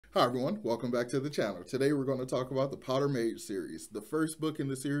Hi everyone, welcome back to the channel. Today we're going to talk about the Mage series. The first book in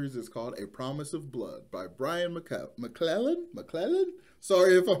the series is called A Promise of Blood by Brian McClellen? McClellen?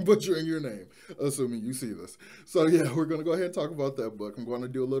 Sorry if I'm butchering your name, assuming you see this. So yeah, we're going to go ahead and talk about that book. I'm going to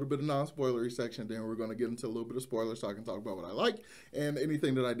do a little bit of non-spoilery section, then we're going to get into a little bit of spoilers so I can talk about what I like and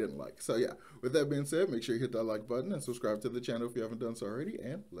anything that I didn't like. So yeah, with that being said, make sure you hit that like button and subscribe to the channel if you haven't done so already,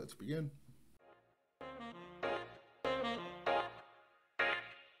 and let's begin.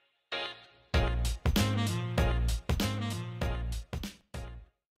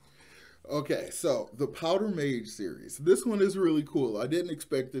 Okay, so the Mage series. This one is really cool. I didn't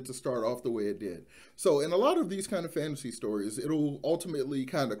expect it to start off the way it did. So in a lot of these kind of fantasy stories, it'll ultimately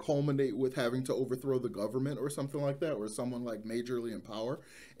kind of culminate with having to overthrow the government or something like that, or someone like majorly in power.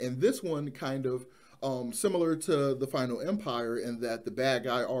 And this one kind of similar to the Final Empire in that the bad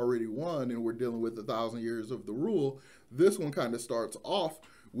guy already won and we're dealing with 1,000 years of the rule. This one kind of starts off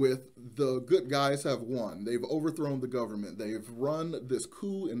with the good guys have won. They've overthrown the government. They've run this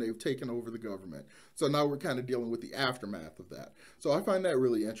coup and they've taken over the government. So now we're kind of dealing with the aftermath of that. So I find that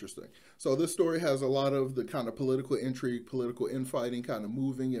really interesting. So this story has a lot of the kind of political intrigue, political infighting, kind of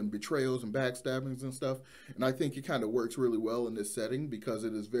moving and betrayals and backstabbings and stuff. And I think it kind of works really well in this setting because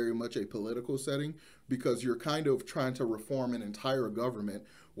it is very much a political setting, because you're kind of trying to reform an entire government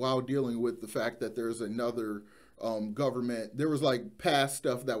while dealing with the fact that there's another government. There was like past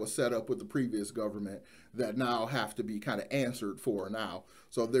stuff that was set up with the previous government that now have to be kind of answered for now.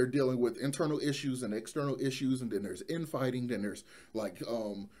 So they're dealing with internal issues and external issues, and then there's infighting, then there's like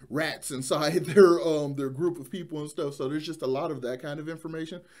rats inside their group of people and stuff. So there's just a lot of that kind of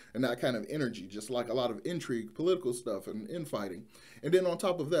information and that kind of energy, just like a lot of intrigue, political stuff and infighting. And then on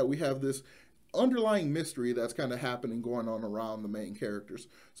top of that, we have this underlying mystery that's kind of happening going on around the main characters.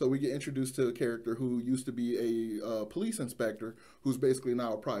 So we get introduced to a character who used to be a police inspector who's basically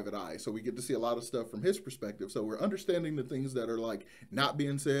now a private eye. So we get to see a lot of stuff from his perspective. So we're understanding the things that are like not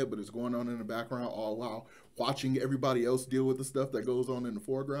being said, but it's going on in the background all while watching everybody else deal with the stuff that goes on in the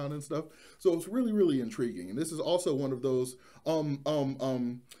foreground and stuff. So it's really, really intriguing. And this is also one of those,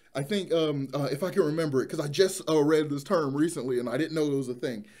 I think if I can remember it, because I just read this term recently and I didn't know it was a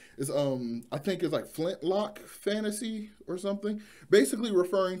thing. Is I think it's like flintlock fantasy or something, basically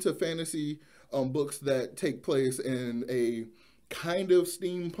referring to fantasy books that take place in a kind of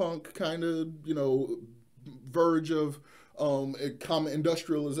steampunk, kind of, you know, verge of common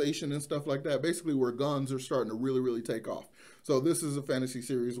industrialization and stuff like that, basically where guns are starting to really, really take off. So this is a fantasy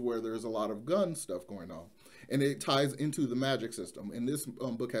series where there's a lot of gun stuff going on. And it ties into the magic system. And this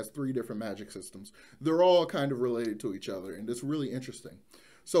book has 3 different magic systems. They're all kind of related to each other, and it's really interesting.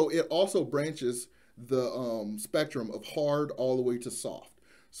 So it also branches the spectrum of hard all the way to soft.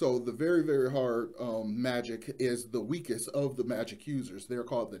 So the very, very hard magic is the weakest of the magic users. They're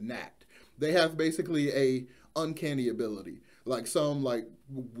called the Knacked. They have basically a uncanny ability. Like some like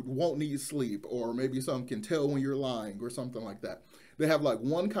won't need sleep, or maybe some can tell when you're lying or something like that. They have like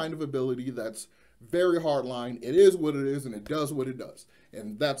one kind of ability that's very hard line. It is what it is and it does what it does.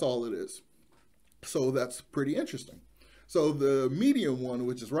 And that's all it is. So that's pretty interesting. So the medium one,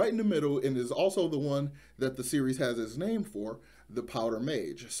 which is right in the middle and is also the one that the series has its name for, the Powder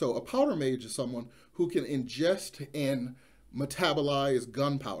Mage. So a Powder Mage is someone who can ingest and metabolize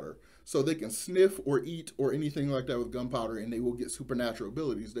gunpowder. So they can sniff or eat or anything like that with gunpowder, and they will get supernatural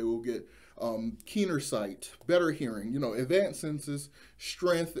abilities. They will get keener sight, better hearing, you know, advanced senses,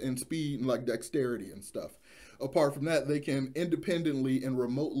 strength and speed, and like dexterity and stuff. Apart from that, they can independently and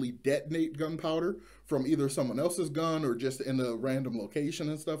remotely detonate gunpowder from either someone else's gun or just in a random location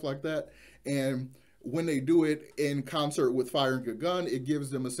and stuff like that. And when they do it in concert with firing a gun, it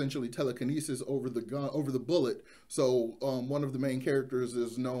gives them essentially telekinesis over the gun, over the bullet. So one of the main characters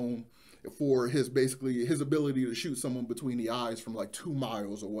is known for his ability to shoot someone between the eyes from like 2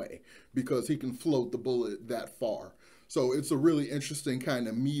 miles away, because he can float the bullet that far. So it's a really interesting kind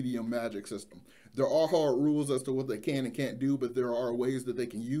of medium magic system. There are hard rules as to what they can and can't do, but there are ways that they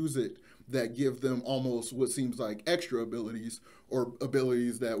can use it that give them almost what seems like extra abilities, or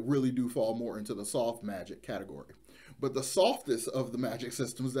abilities that really do fall more into the soft magic category. But the softest of the magic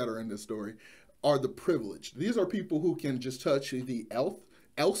systems that are in this story are the privileged. These are people who can just touch the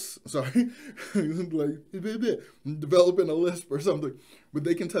like developing a lisp or something, but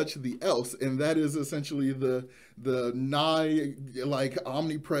they can touch the else, and that is essentially the nigh, like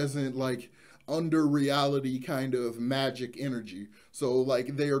omnipresent, like under reality kind of magic energy. So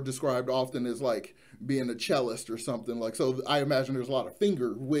like they are described often as like being a cellist or something. Like, so I imagine there's a lot of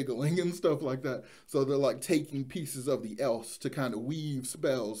finger wiggling and stuff like that. So they're like taking pieces of the else to kind of weave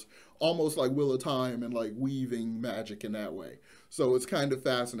spells, almost like Wheel of Time and like weaving magic in that way. So it's kind of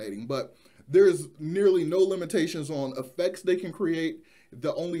fascinating. But there's nearly no limitations on effects they can create.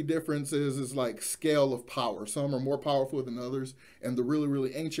 The only difference is like scale of power. Some are more powerful than others, and the really,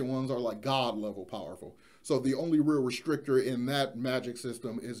 really ancient ones are like God level powerful. So the only real restrictor in that magic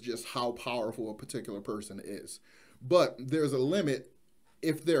system is just how powerful a particular person is. But there's a limit.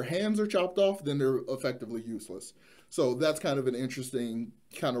 If their hands are chopped off, then they're effectively useless. So that's kind of an interesting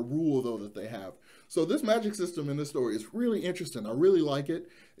kind of rule, though, that they have. So this magic system in this story is really interesting. I really like it.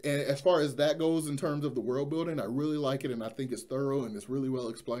 And as far as that goes in terms of the world building, I really like it, and I think it's thorough and it's really well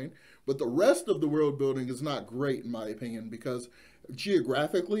explained. But the rest of the world building is not great, in my opinion, because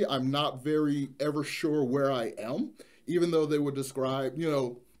geographically, I'm not very ever sure where I am, even though they would describe, you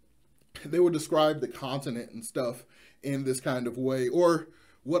know, they would describe the continent and stuff in this kind of way, or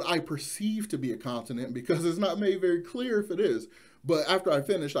what I perceive to be a continent, because it's not made very clear if it is. But after I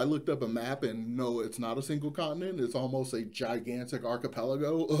finished, I looked up a map, and no, it's not a single continent. It's almost a gigantic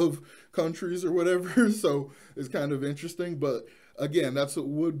archipelago of countries or whatever. So it's kind of interesting. But again, that's what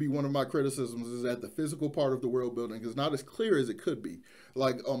would be one of my criticisms, is that the physical part of the world building is not as clear as it could be.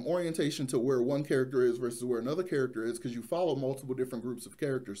 Like orientation to where one character is versus where another character is, because you follow multiple different groups of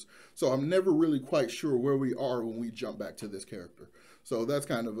characters. So I'm never really quite sure where we are when we jump back to this character. So that's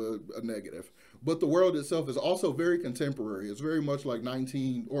kind of a negative. But the world itself is also very contemporary. It's very much like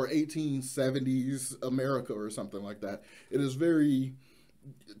 19 or 1870s America or something like that. It is very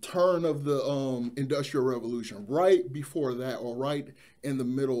turn of the Industrial Revolution, right before that, or right in the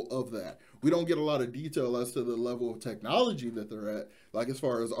middle of that. We don't get a lot of detail as to the level of technology that they're at, like as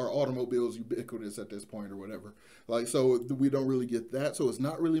far as our automobiles ubiquitous at this point or whatever. Like, so we don't really get that, so it's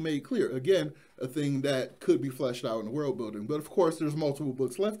not really made clear. Again, a thing that could be fleshed out in the world building. But of course, there's multiple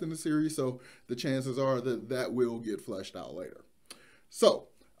books left in the series, so the chances are that that will get fleshed out later. So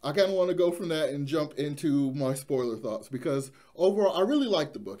I kind of want to go from that and jump into my spoiler thoughts, because overall, I really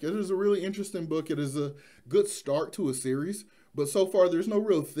like the book. It is a really interesting book. It is a good start to a series, but so far there's no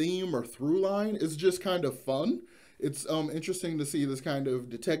real theme or through line. It's just kind of fun. It's interesting to see this kind of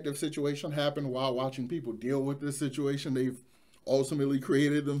detective situation happen while watching people deal with this situation they've ultimately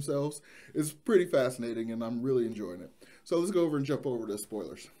created themselves. It's pretty fascinating, and I'm really enjoying it. So let's go over and jump over to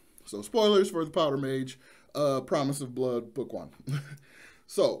spoilers. So spoilers for The Powder Mage, Promise of Blood, Book 1.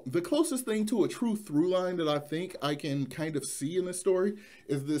 So the closest thing to a true through line that I think I can kind of see in this story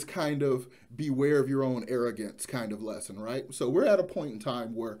is this kind of beware of your own arrogance kind of lesson, right? So we're at a point in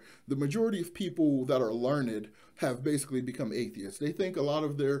time where the majority of people that are learned have basically become atheists. They think a lot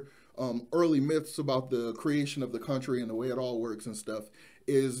of their early myths about the creation of the country and the way it all works and stuff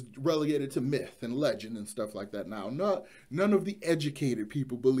is relegated to myth and legend and stuff like that now. None of the educated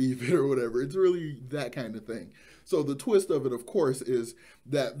people believe it or whatever. It's really that kind of thing. So the twist of it, of course, is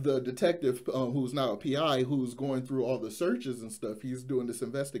that the detective, who's now a PI, who's going through all the searches and stuff, he's doing this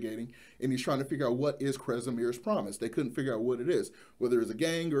investigating, and he's trying to figure out what is Krezimir's promise. They couldn't figure out what it is, whether it's a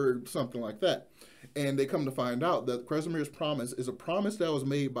gang or something like that. And they come to find out that Krezimir's promise is a promise that was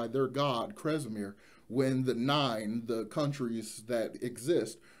made by their god, Krezimir, when the countries that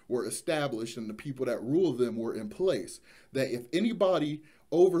exist were established and the people that rule them were in place. That if anybody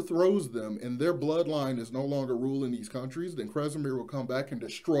overthrows them and their bloodline is no longer ruling these countries, then Krezimir will come back and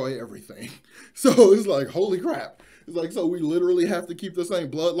destroy everything. So it's like, holy crap. It's like, so we literally have to keep the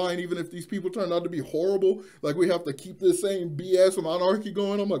same bloodline even if these people turn out to be horrible? Like, we have to keep this same BS monarchy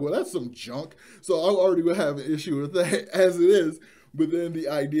going? I'm like, well, that's some junk. So I already would have an issue with that as it is. But then the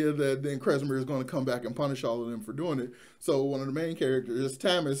idea that then Krezimir is going to come back and punish all of them for doing it. So one of the main characters,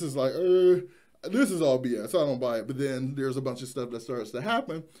 Tamis, is like, this is all BS. I don't buy it. But then there's a bunch of stuff that starts to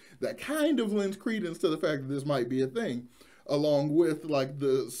happen that kind of lends credence to the fact that this might be a thing, along with like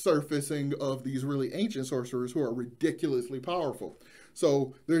the surfacing of these really ancient sorcerers who are ridiculously powerful.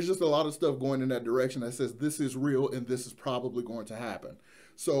 So there's just a lot of stuff going in that direction that says this is real and this is probably going to happen.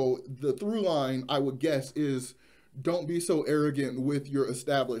 So the through line, I would guess, is don't be so arrogant with your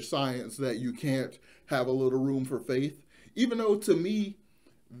established science that you can't have a little room for faith. Even though, to me,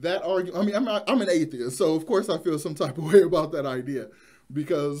 that argument, I mean, I'm an atheist, so of course I feel some type of way about that idea,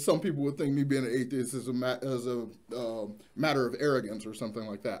 because some people would think me being an atheist is a matter of arrogance or something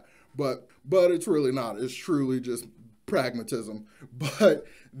like that. But it's really not. It's truly just pragmatism. But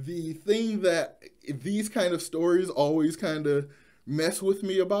the thing that these kind of stories always kind of mess with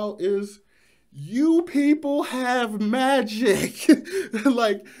me about is, you people have magic.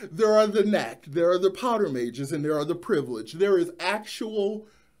 Like, there are the knack, there are the powder mages, and there are the privileged. There is actual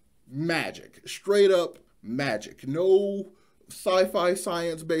magic, straight up magic. No sci-fi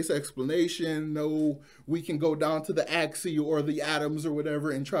science-based explanation. No, we can go down to the axie or the atoms or whatever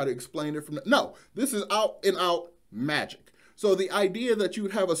and try to explain it from. No, this is out and out magic. So the idea that you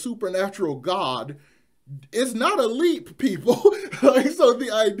would have a supernatural god is not a leap, people. Like, so the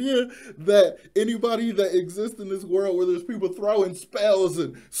idea that anybody that exists in this world where there's people throwing spells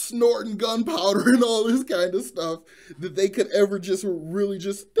and snorting gunpowder and all this kind of stuff, that they could ever just really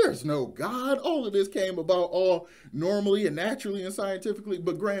just, there's no God. All of this came about all normally and naturally and scientifically.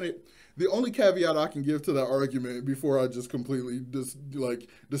 But granted, the only caveat I can give to that argument before I just completely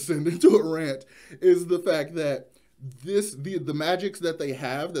descend into a rant is the fact that the magics that they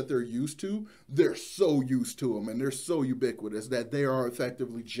have that they're used to, they're so used to them and they're so ubiquitous that they are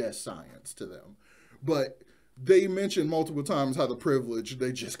effectively just science to them. But they mention multiple times how the privilege,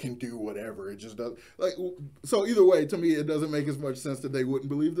 they just can do whatever. It just does. Like, so either way, to me, it doesn't make as much sense that they wouldn't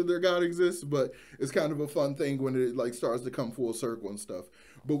believe that their God exists, but it's kind of a fun thing when it like starts to come full circle and stuff.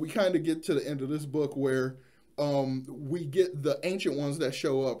 But we kind of get to the end of this book where we get the ancient ones that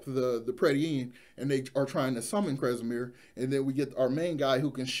show up, the Pretian, and they are trying to summon Kresimir, and then we get our main guy who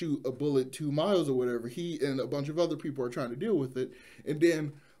can shoot a bullet 2 miles or whatever. He and a bunch of other people are trying to deal with it, and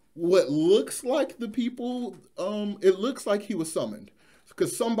then what looks like the people, it looks like he was summoned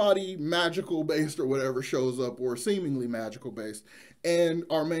because somebody magical based or whatever shows up, or seemingly magical based, and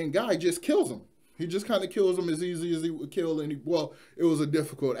our main guy just kills him. He just kind of kills him as easy as he would kill any, well, it was a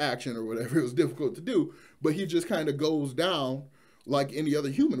difficult action or whatever. It was difficult to do, but he just kind of goes down like any other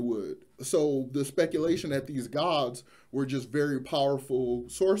human would. So the speculation that these gods were just very powerful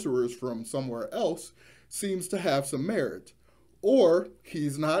sorcerers from somewhere else seems to have some merit. Or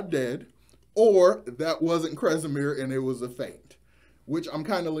he's not dead, or that wasn't Kresimir and it was a feint, which I'm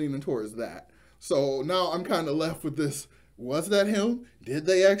kind of leaning towards that. So now I'm kind of left with this. Was that him? Did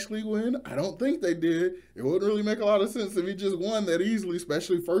they actually win? I don't think they did. It wouldn't really make a lot of sense if he just won that easily,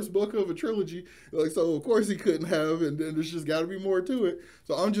 especially first book of a trilogy. Like, so of course he couldn't have, and then there's just got to be more to it.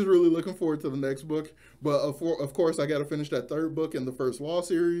 So I'm just really looking forward to the next book. But of course, I got to finish that 3rd book in the First Law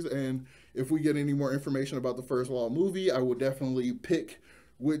series, and if we get any more information about the First Law movie, I will definitely pick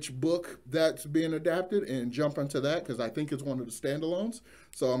which book that's being adapted and jump into that, because I think it's one of the standalones.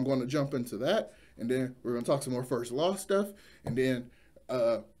 So I'm going to jump into that. And then we're going to talk some more First Law stuff, and then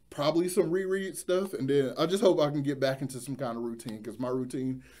probably some reread stuff. And then I just hope I can get back into some kind of routine, because my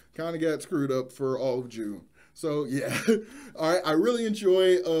routine kind of got screwed up for all of June. So, yeah. All right. I really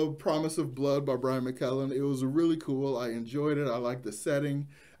enjoy Promise of Blood by Brian McClellen. It was really cool. I enjoyed it. I like the setting.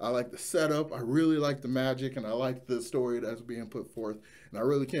 I like the setup. I really like the magic, and I like the story that's being put forth. And I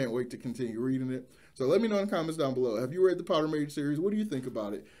really can't wait to continue reading it. So let me know in the comments down below. Have you read the Powder Mage series? What do you think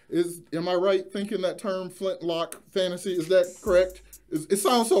about it? Am I right thinking that term flintlock fantasy? Is that correct? It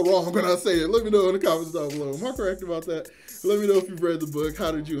sounds so wrong when I say it. Let me know in the comments down below. Am I correct about that? Let me know if you've read the book.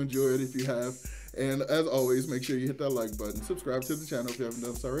 How did you enjoy it if you have? And as always, make sure you hit that like button. Subscribe to the channel if you haven't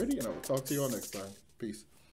done so already. And I will talk to you all next time. Peace.